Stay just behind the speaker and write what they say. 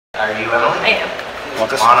Are you Emily? I am.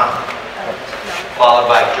 Come on up. Followed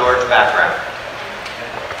by George background.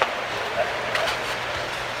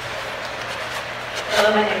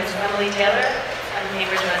 Hello, my name is Emily Taylor. I'm a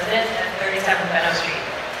Cambridge resident at 37 Benno Street.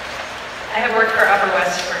 I have worked for Upper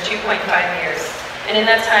West for 2.5 years, and in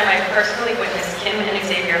that time I've personally witnessed Kim and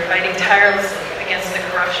Xavier fighting tirelessly against the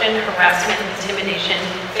corruption, harassment, intimidation,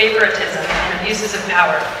 favoritism, and abuses of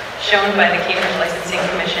power shown by the Cambridge Licensing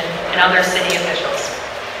Commission and other city officials.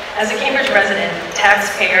 As a Cambridge resident,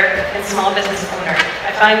 taxpayer, and small business owner,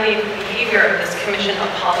 I find the behavior of this commission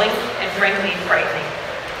appalling and frankly frightening.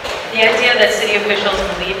 The idea that city officials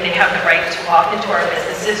believe they have the right to walk into our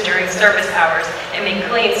businesses during service hours and make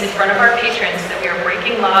claims in front of our patrons that we are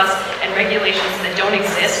breaking laws and regulations that don't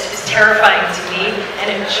exist is terrifying to me,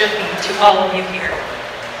 and it should be to all of you here.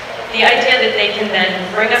 The idea that they can then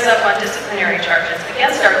bring us up on disciplinary charges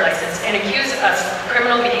against our license and accuse us of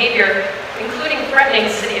criminal behavior, including threatening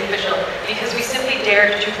a city official because we simply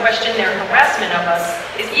dared to question their harassment of us,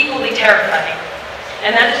 is equally terrifying.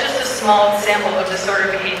 And that is just a small sample of the sort of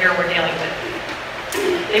behavior we're dealing with.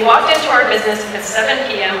 They walked into our business at 7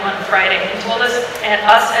 p.m. on Friday and told us and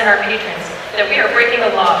our patrons that we are breaking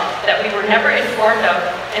a law that we were never informed of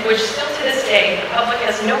and which still to this day the public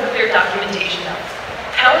has no clear documentation of.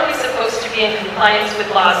 How are we supposed to be in compliance with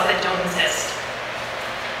laws that don't exist?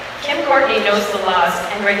 Kim Courtney knows the laws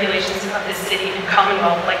and regulations of this city and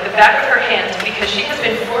Commonwealth like the back of her hand because she has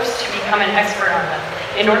been forced to become an expert on them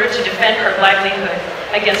in order to defend her livelihood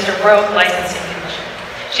against a rogue licensing commission.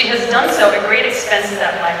 She has done so at great expense to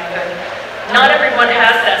that livelihood. Not everyone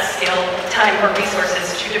has that skill, time, or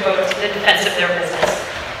resources to devote to the defense of their business.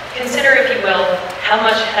 Consider, if you will, how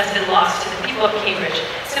much has been lost to the people of Cambridge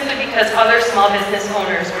simply because other small business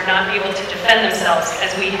owners were not able to defend themselves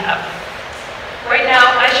as we have. Right now,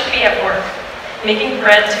 I should be at work, making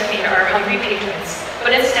bread to feed our hungry patrons,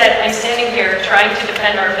 but instead I'm standing here trying to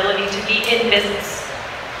defend our ability to be in business.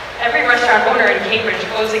 Every restaurant owner in Cambridge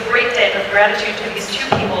owes a great debt of gratitude to these two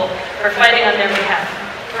people for fighting on their behalf.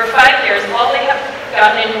 For 5 years, all they have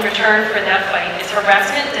gotten in return for that fight is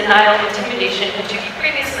harassment, denial, intimidation, and to be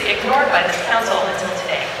previously ignored by this council until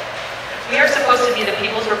today. We are supposed to be the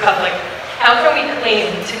people's republic. How can we claim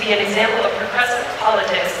to be an example of progressive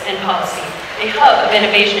politics and policy, a hub of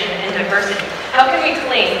innovation and diversity? How can we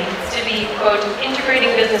claim to be, quote,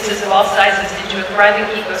 integrating businesses of all sizes into a thriving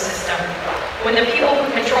ecosystem when the people who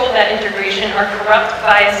control that integration are corrupt,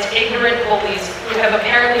 biased, ignorant bullies who have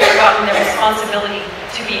apparently forgotten their responsibility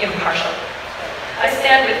to be impartial? I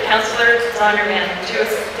stand with Councillor Zondervan to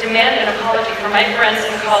demand an apology for my friends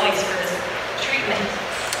and colleagues for this treatment.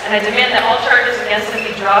 And I demand that all charges against them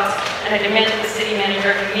be dropped, and I demand that the city manager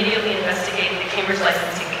immediately investigate the Cambridge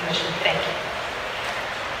Licensing Commission. Thank you.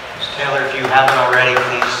 Ms. Taylor, if you haven't already,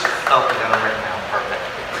 please. Oh, we got it right now. Perfect.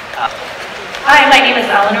 Hi, my name is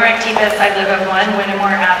Eleanor Activas. I live at 1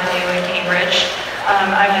 Winnemore Avenue in Cambridge.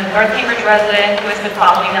 I'm a North Cambridge resident who has been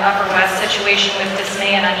following the Upper West situation with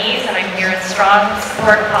dismay and unease, and I'm here in strong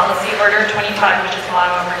support of Policy Order 25, which is long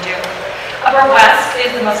overdue. Upper West is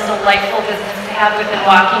the most delightful business to have within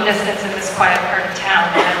walking distance in this quiet part of town.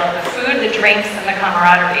 I love the food, the drinks, and the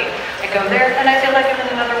camaraderie. I go there and I feel like I'm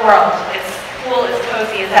in another world. It's cool, it's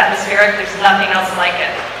cozy, it's atmospheric, there's nothing else like it.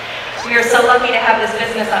 We are so lucky to have this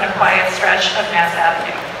business on a quiet stretch of Mass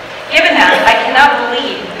Avenue. Given that, I cannot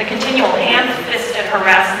believe the continual hand-fisted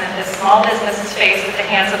harassment this small business is faced at the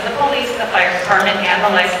hands of the police, the fire department, and the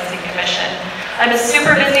licensing commission. I'm a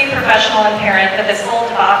super busy professional and parent, but this whole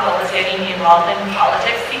debacle is getting me involved in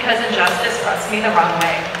politics because injustice rubs me the wrong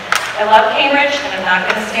way. I love Cambridge, and I'm not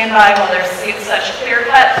going to stand by while there's such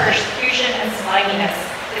clear-cut persecution and sliminess.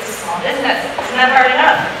 It's a small business. Isn't that hard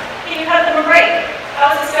enough? Can you cut them a break?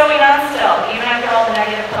 How is this going on still, even after all the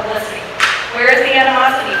negative publicity? Where is the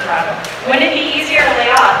animosity from? Wouldn't it be easier to lay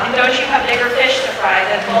off, and don't you have bigger fish to fry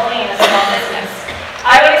than bullying a small business?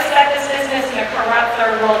 I would expect this business in a corrupt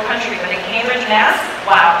third world country, but in Cambridge, Mass?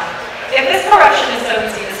 Wow. If this corruption is so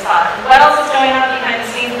easy to spot, what else is going on behind the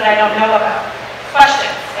scenes that I don't know about?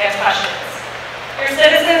 Questions. I have questions. Your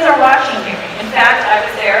citizens are watching you. In fact, I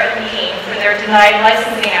was there at a meeting for their denied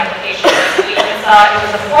licensing application this week and saw it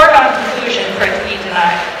was a foregone conclusion for it to be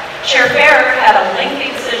denied. Chair Farrer had a lengthy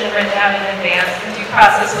decision written out in advance, and due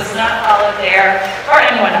process was not followed there, or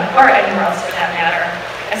anywhere else for that matter,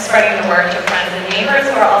 and spreading the word to friends and neighbors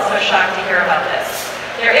who are also shocked to hear about this.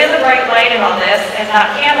 There is a bright light in all this, and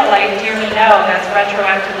not candlelight, dear me no, that's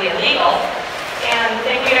retroactively illegal. And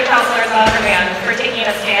thank you to Councillor Zondervan for taking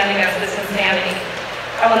a stand against this insanity.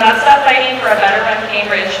 I will not stop fighting for a better run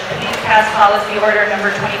Cambridge. Please pass Policy Order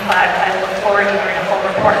number 25. I look forward to hearing a full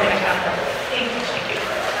report and accountability. Thank you.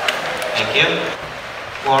 Thank you.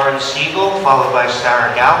 Lauren Siegel, followed by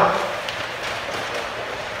Sarah Gallup.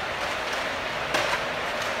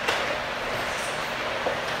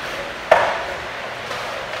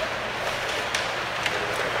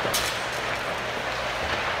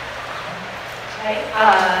 Hi,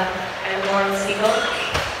 I'm Lauren Siegel,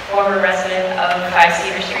 former resident of 5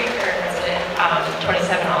 Cedar Street, current resident of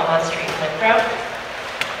 27 Almont Street, Winthrop.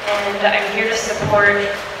 And I'm here to support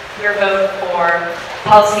your vote for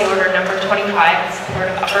policy order number 25 in support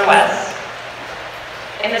of Upper West.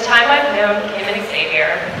 In the time I've known Kim and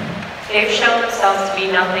Xavier, they've shown themselves to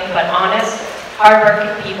be nothing but honest,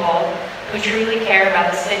 hardworking people who truly care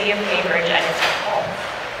about the city of Cambridge and its people.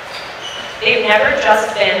 They've never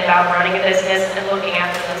just been about running a business and looking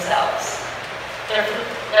after themselves.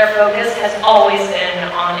 Their focus has always been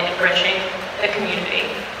on enriching the community.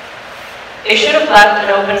 They should have left and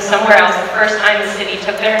opened somewhere else the first time the city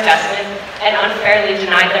took their investment and unfairly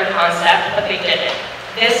denied their concept, but they didn't.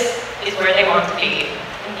 This is where they want to be,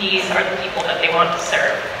 and these are the people that they want to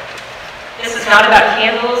serve. This is not about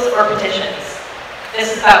candles or petitions. This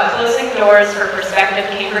is about closing doors for prospective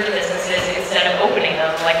Cambridge businesses instead of opening them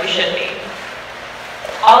like we should be.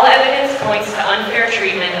 All evidence points to unfair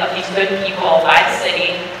treatment of these good people by the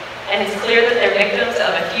city, and it's clear that they're victims of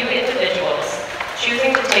a few individuals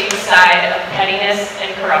choosing to take the side of pettiness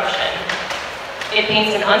and corruption. It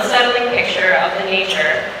paints an unsettling picture of the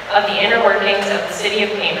nature of the inner workings of the city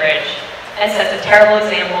of Cambridge and sets a terrible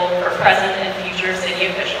example for present and future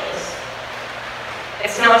city officials.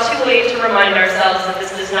 It's not too late to remind ourselves that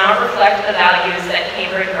this does not reflect the values that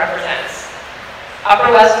Cambridge represents.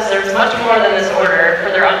 Upper West deserves much more than this order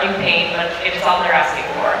for their undue pain, but it is all they're asking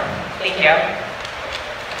for. Thank you.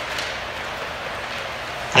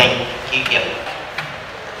 Thank you.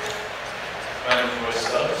 My name is Roy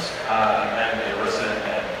Stubbs. I'm a resident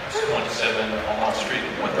at 27 Almont Street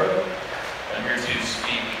in Winthrop. I'm here to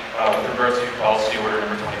speak with regard to policy order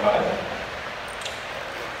number 25.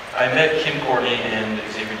 I met Kim Courtney and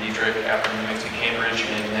Xavier Dietrich after moving to Cambridge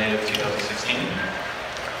in May of 2016.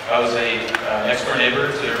 I was a next-door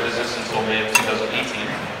neighbor to their business until May of 2018,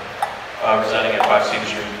 residing at 5 Cedar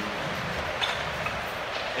Street.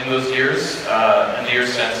 In those years, and the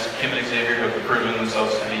years since, Kim and Xavier have proven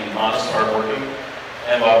themselves to be honest, hardworking,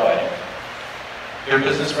 and law-abiding. Their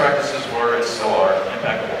business practices were, and still are,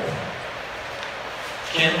 impeccable.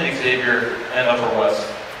 Kim, Xavier, and Upper West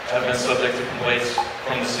have been subject to complaints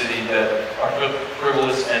from the city that are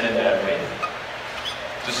frivolous and in bad faith.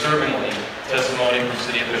 Disturbingly, testimony from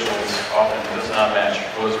city officials often does not match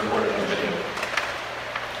what is recorded on video.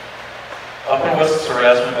 Upper West's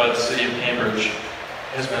harassment by the city of Cambridge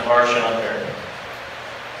has been harsh and unfair.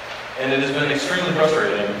 And it has been extremely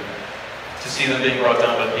frustrating to see them being brought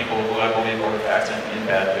down by people who I believe were acting in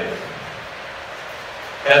bad faith.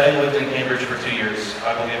 Having lived in Cambridge for 2 years,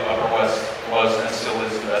 I believe Upper West was and still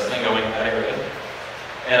is the best thing going in that area,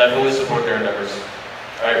 and I fully support their endeavors.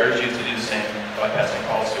 I urge you to do the same by passing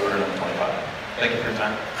policy order number 25. Thank you for your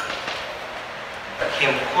time.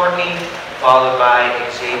 Kim Courtney, followed by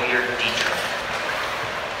Xavier Dietrich.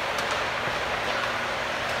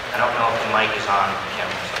 I don't know if the mic is on,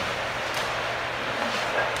 Kim.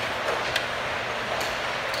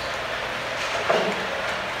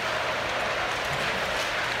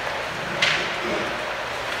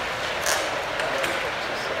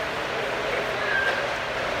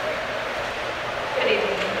 Good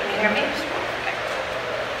evening. Can you hear me?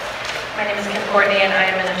 My name is Kim Courtney, and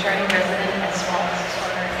I am an attorney resident and small business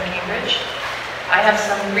owner in Cambridge. I have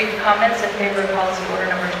some brief comments in favor of policy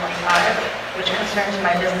order number 25, which concerns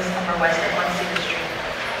my business Upper West at 1 Cedar Street.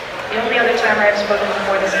 The only other time I have spoken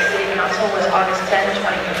before this City Council was August 10,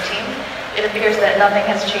 2015. It appears that nothing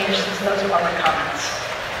has changed since those public comments.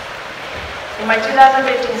 In my 2015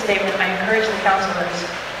 statement, I encourage the councilors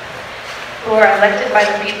who are elected by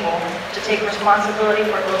the people to take responsibility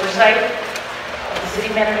for oversight of the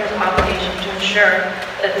city manager's obligation to ensure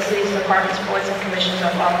that the city's departments, boards, and commissions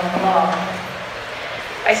are following the law.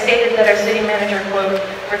 I stated that our city manager, quote,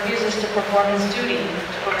 refuses to perform his duty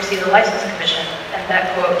to oversee the license commission, and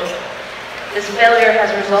that, quote, this failure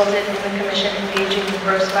has resulted in the commission engaging in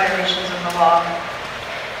gross violations of the law.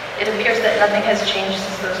 It appears that nothing has changed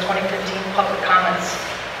since those 2015 public comments.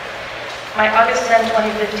 My August 10,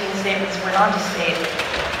 2015 statements went on to state,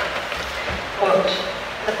 quote,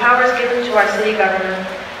 the powers given to our city government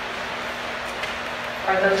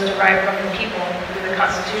are those derived from the people through the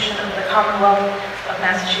Constitution of the Commonwealth of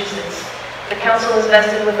Massachusetts. The council is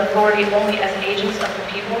vested with authority only as agents of the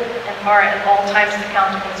people and are at all times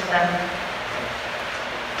accountable to them.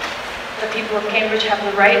 The people of Cambridge have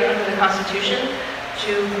the right under the Constitution to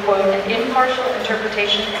to, quote, an impartial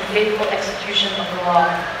interpretation and faithful execution of the law,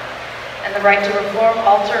 and the right to reform,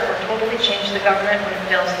 alter, or totally change the government when it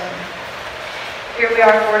fails them. Here we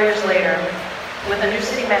are 4 years later, with a new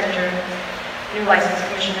city manager, new license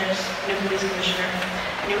commissioners, new police commissioner,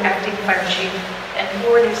 new acting fire chief, and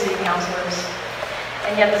 4 new city councilors.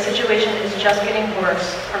 And yet the situation is just getting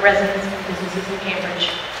worse for residents and businesses in Cambridge.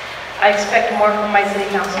 I expect more from my city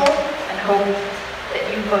council and hope that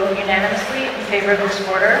you vote unanimously in favor of this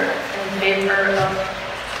order and in favor of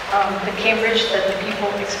the Cambridge that the people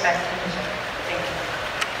expect and deserve. Thank you.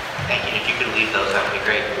 Thank you. If you could leave those, that would be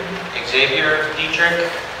great. Xavier Dietrich,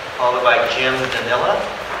 followed by Jim Danila.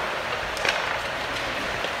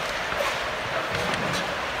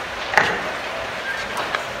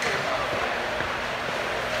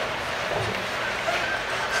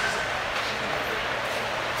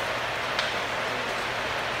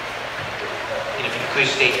 And if you could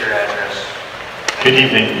please state your address. Good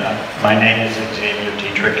evening. My name is Xavier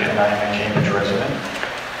Dietrich, and I am a Cambridge resident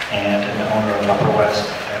and an owner of Upper West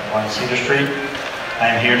at 1 Cedar Street.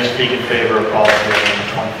 I am here to speak in favor of policy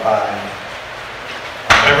item 25.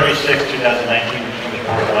 On February 6, 2019, the Cambridge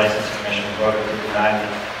Board of License Commission voted to deny the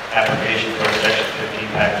application for a Section 15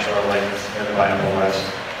 package store license by Upper West.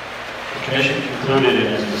 The Commission concluded in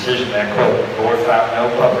its decision that, quote, the board found no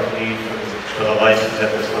public need for the license at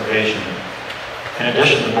this location. In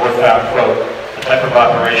addition, the board found, quote, the type of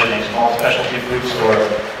operation, a small specialty food store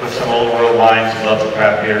with some old world wines and loves of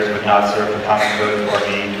craft beers would not serve the common good or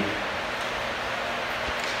need.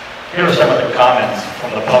 Here are some of the comments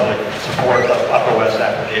from the public in support of Upper West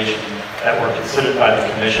application that were considered by the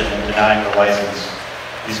Commission in denying the license.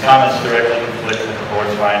 These comments directly conflict with the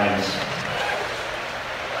board's findings.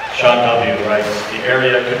 Sean W. writes, the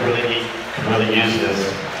area could really use this.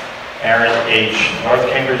 Aaron H. North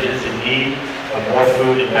Cambridge is in need of more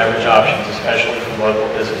food and beverage options, especially for local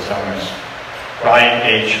business owners. Brian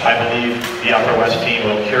H. I believe the Upper West team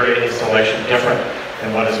will curate a selection different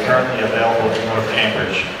than what is currently available in North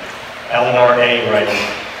Cambridge. Eleanor A. writes,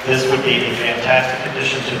 this would be a fantastic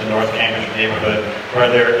addition to the North Cambridge neighborhood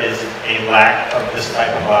where there is a lack of this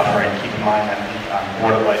type of offering. Keep in mind that the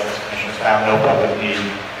Board of License Commissioners found no public need.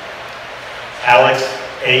 Alex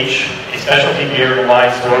H. A specialty beer and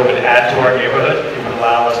wine store would add to our neighborhood. It would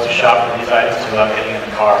allow us to shop for these items without getting in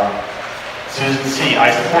the car. Susan C.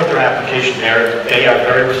 I support their application there. They are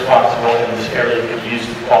very responsible in this area could use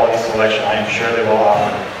the quality selection I am sure they will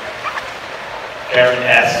offer. Karen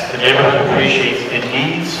S. The neighborhood appreciates and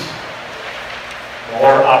needs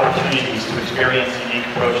more opportunities to experience unique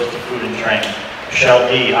approaches to food and drink. Michelle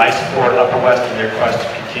D. I support Upper West in their quest to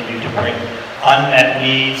continue to bring unmet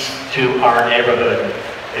needs to our neighborhood.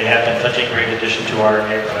 They have been such a great addition to our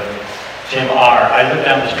neighborhood. Jim R. I live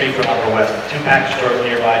down the street from Upper West. The 2 package stores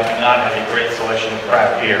nearby do not have a great selection of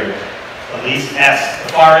craft beer. Elise S.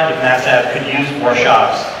 The far end of Mass Ave could use more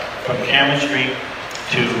shops. From Cameron Street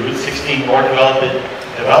to Route 16, more development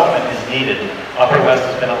is needed. Upper West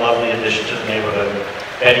has been a lovely addition to the neighborhood.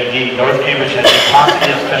 Betty D. North Cambridge has a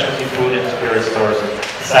quantity of specialty food and spirit stores.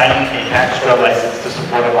 Assigning a package store license to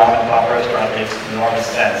support a mom-and-pop restaurant makes enormous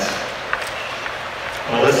sense.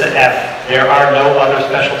 Melissa F. There are no other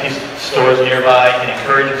specialty stores nearby, and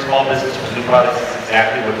encouraging small business with new products is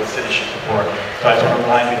exactly what the city should support. So I just want to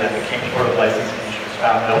remind you that the Cambridge Board of License Commissioners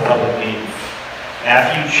found no public need.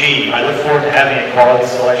 Matthew G. I look forward to having a quality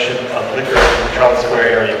selection of liquor in the Charlotte Square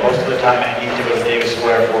area. Most of the time I need to go to Davis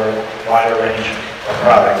Square for a wider range of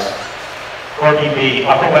products. Corby B.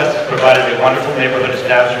 Upper West has provided a wonderful neighborhood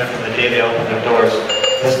establishment from the day they opened their doors.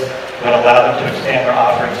 This would allow them to expand their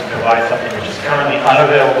offerings and provide something which is currently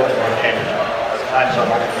unavailable in North Cambridge. Time, so I'm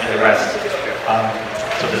not going to read the rest.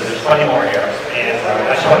 So there's plenty more here. And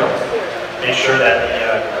I just want to make sure that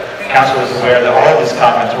the council is aware that all of these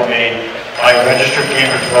comments were made by registered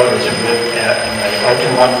Cambridge voters who live in the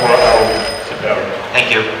 02140 zip code.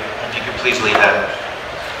 Thank you. If you could please leave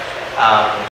that.